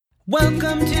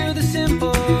Welcome to the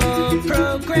Simple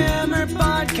Programmer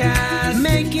Podcast,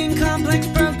 making complex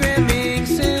programming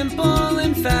simple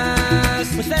and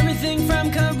fast, with everything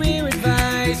from career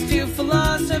advice to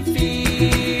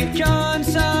philosophy. John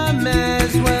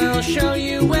Summers will show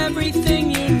you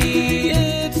everything you need.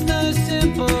 It's the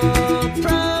Simple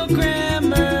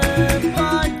Programmer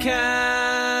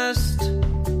Podcast.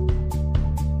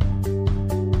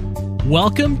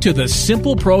 Welcome to the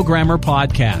Simple Programmer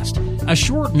Podcast, a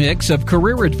short mix of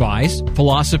career advice,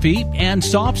 philosophy, and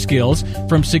soft skills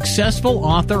from successful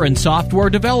author and software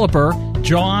developer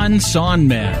John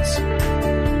Sonmez.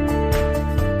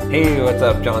 Hey, what's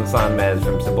up? John Sonmez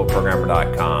from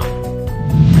SimpleProgrammer.com.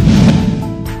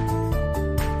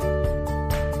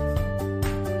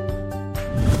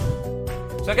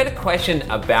 So I got a question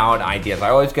about ideas.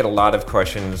 I always get a lot of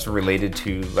questions related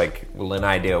to, like, will an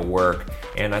idea work?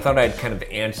 And I thought I'd kind of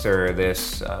answer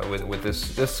this with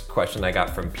this question I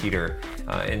got from Peter.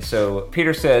 And so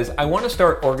Peter says, I want to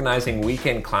start organizing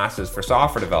weekend classes for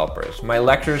software developers. My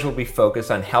lectures will be focused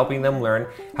on helping them learn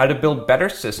how to build better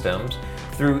systems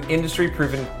through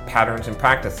industry-proven patterns and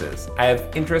practices. I have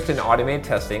interest in automated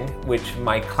testing, which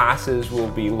my classes will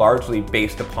be largely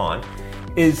based upon,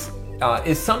 is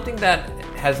something that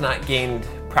has not gained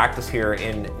practice here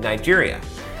in Nigeria.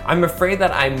 I'm afraid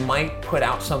that I might put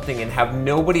out something and have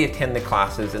nobody attend the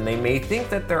classes, and they may think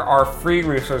that there are free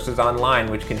resources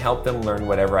online which can help them learn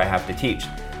whatever I have to teach.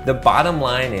 The bottom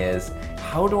line is,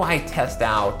 how do I test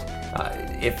out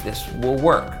if this will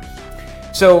work?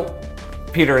 So,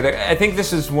 Peter, I think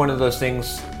this is one of those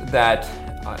things that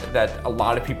a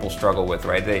lot of people struggle with,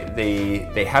 right?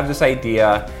 They have this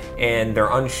idea and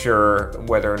they're unsure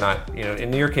whether or not,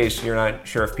 in your case, you're not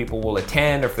sure if people will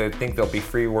attend or if they think there'll be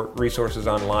free resources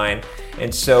online.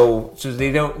 And so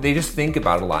they just think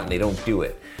about it a lot and they don't do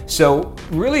it. So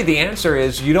really the answer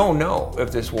is you don't know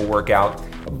if this will work out,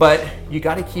 but you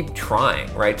got to keep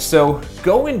trying, right? So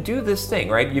go and do this thing,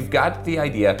 right? You've got the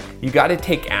idea, you got to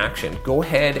take action. Go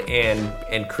ahead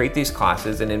and create these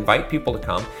classes and invite people to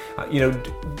come.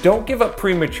 Don't give up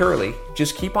prematurely.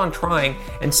 Just keep on trying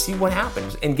and see what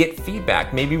happens and get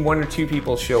feedback. Maybe one or two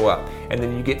people show up and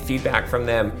then you get feedback from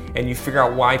them and you figure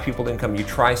out why people didn't come. You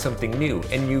try something new,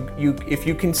 and if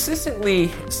you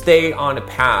consistently stay on a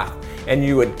path and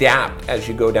you adapt as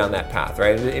you go down that path,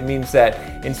 right? It means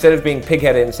that instead of being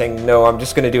pigheaded and saying, no, I'm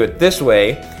just going to do it this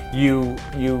way, you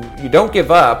don't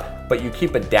give up, but you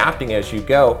keep adapting as you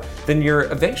go, then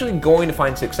you're eventually going to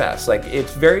find success. Like,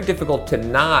 it's very difficult to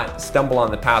not stumble on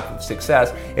the path of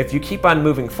success if you keep on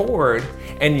moving forward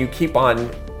and you keep on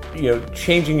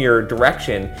changing your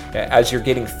direction as you're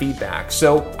getting feedback.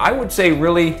 So I would say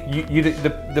really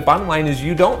the bottom line is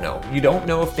you don't know. You don't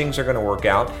know if things are going to work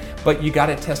out, but you got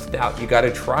to test it out. You got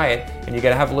to try it, and you got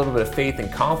to have a little bit of faith and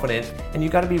confidence, and you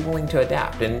got to be willing to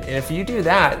adapt. And if you do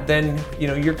that, then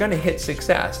you're going to hit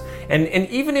success. And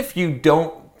even if you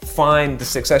don't find the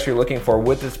success you're looking for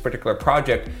with this particular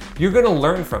project, you're going to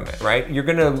learn from it, right? You're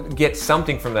going to get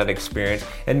something from that experience,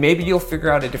 and maybe you'll figure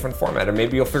out a different format, or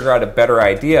maybe you'll figure out a better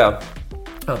idea.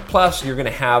 Plus, you're going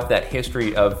to have that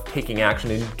history of taking action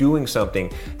and doing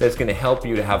something that's going to help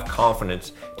you to have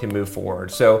confidence to move forward.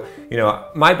 So,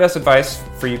 my best advice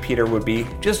for you, Peter, would be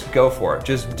just go for it.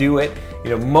 Just do it.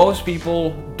 Most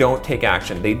people don't take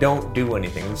action. They don't do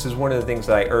anything. This is one of the things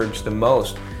that I urge the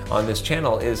most on this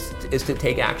channel is to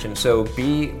take action. So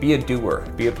be a doer.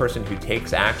 Be a person who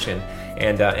takes action.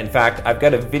 And in fact, I've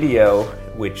got a video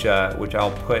which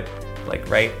I'll put like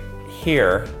right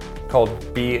here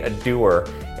called "Be a Doer,"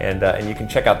 and you can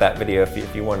check out that video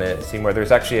if you want to see more.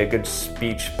 There's actually a good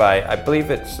speech by, I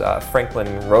believe it's Franklin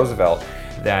Roosevelt,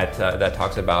 that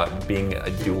talks about being a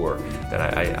doer.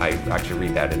 That I actually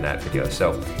read that in that video.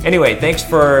 So anyway, thanks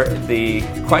for the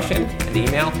question and the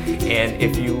email. And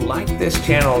if you like this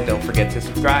channel, don't forget to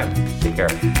subscribe. Take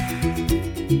care.